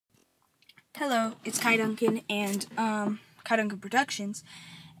Hello, it's Kai Duncan and Kai Duncan Productions,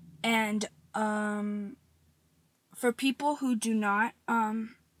 and for people who do not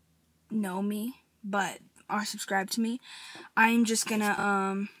know me but are subscribed to me, I'm just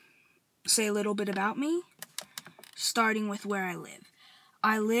gonna say a little bit about me, starting with where I live.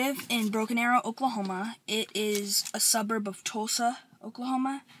 I live in Broken Arrow, Oklahoma. It is a suburb of Tulsa,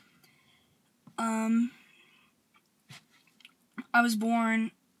 Oklahoma. I was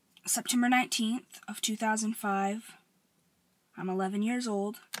born September 19th of 2005. I'm 11 years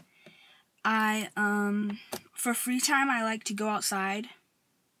old. For free time, I like to go outside,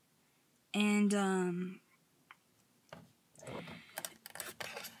 and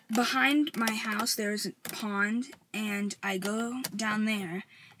behind my house there's a pond, and I go down there,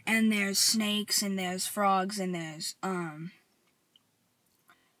 and there's snakes, and there's frogs, and there's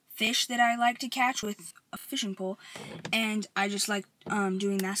fish that I like to catch with a fishing pole, and I just like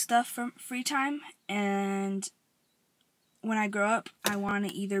doing that stuff for free time. And when I grow up, I want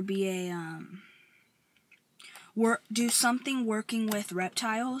to either be a do something working with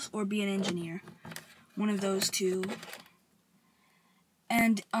reptiles or be an engineer. One of those two.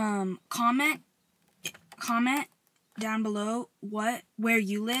 And comment down below where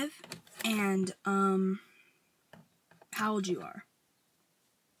you live and how old you are.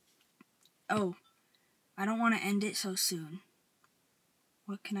 Oh, I don't want to end it so soon.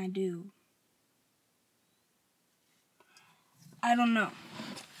 What can I do? I don't know.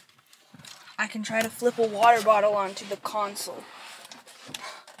 I can try to flip a water bottle onto the console.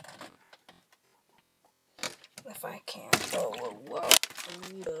 If I can. Whoa.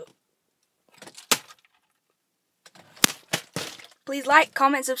 Please like,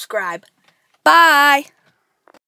 comment, subscribe. Bye!